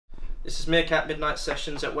This is Meerkat Midnight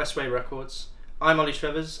Sessions at Westway Records. I'm Ollie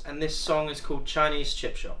Trevers, and this song is called Chinese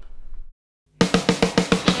Chip Shop.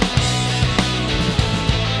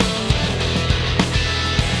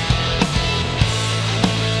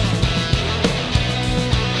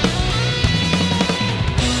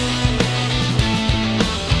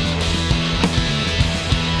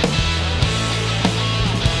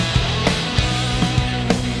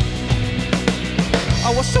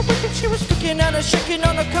 I was so wicked, she was freaking out and shaking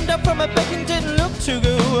on her. Come down from her bacon, didn't look too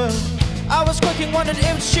good. I was quaking, wondered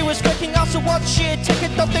if she was faking. Also what she had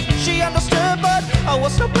taken, don't think she understood. But I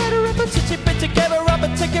was no better if since she'd been together. I've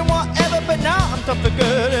been taking whatever, but now I'm done for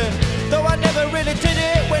good. Though I never really did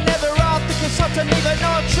it, whenever I think it's something, even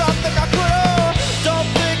though I try, think I could. Don't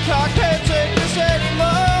think I can't take this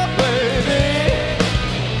anymore, baby.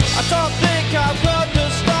 I don't think I've got the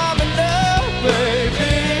stamina,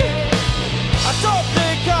 baby. I don't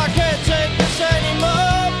think I can take this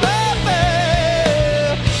anymore, baby.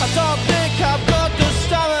 I don't think I've got the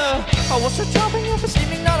stamina. I was so jumping up this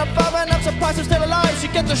evening, not a five, and I'm surprised I'm still alive. She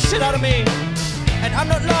get the shit out of me. And I'm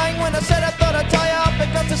not lying when I said I thought I'd tie up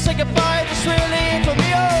and got to say goodbye. This really for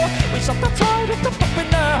me, oh. We stopped outside of the pub in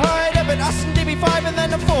the hide, having us and DB5 and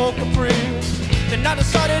then a 4 Capri. Then I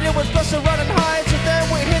decided it was best to run and hide, so then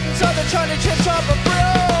we hid inside the Chinese chip shop for free.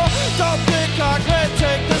 Don't think I can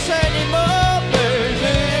take this anymore,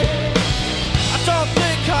 baby. I don't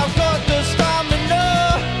think I've got the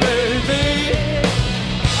stamina, baby.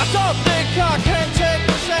 I don't think I can take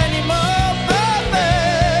this anymore, baby.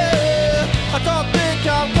 I don't think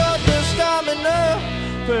I've got the stamina,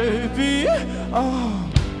 baby. Oh.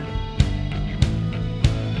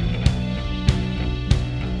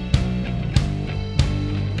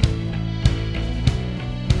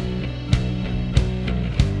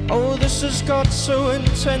 Oh, this has got so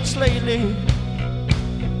intense lately.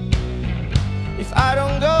 If I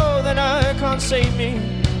don't go, then I can't save me.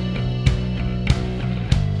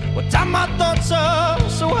 What time my thoughts are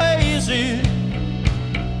so hazy.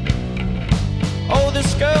 Oh,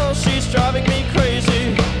 this girl, she's driving me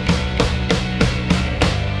crazy.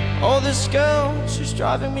 Oh, this girl, she's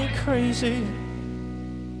driving me crazy.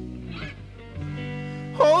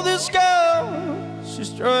 Oh, this girl, she's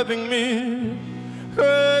driving me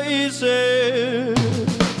crazy.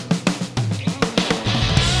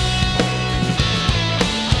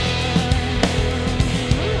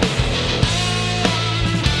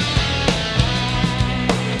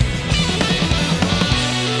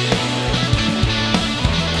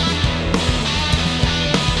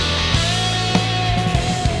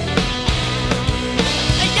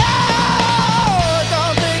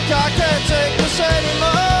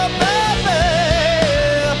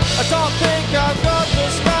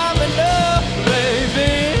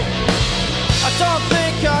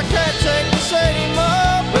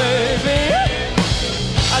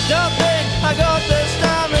 I don't think I got the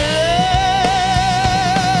stamina.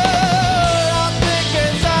 I think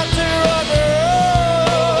it's time to rock and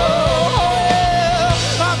roll. Yeah.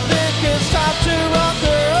 I think it's time to rock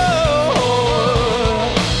and roll.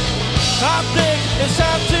 I think it's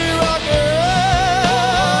time to rock and roll.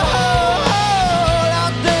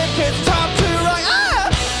 I think it's time to rock.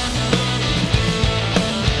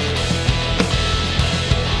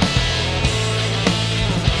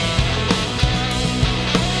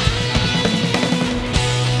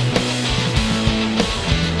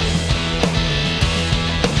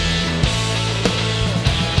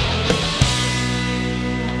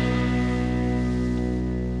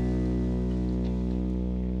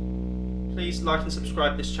 Please like and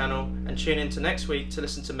subscribe this channel and tune in to next week to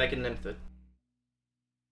listen to Megan Limford.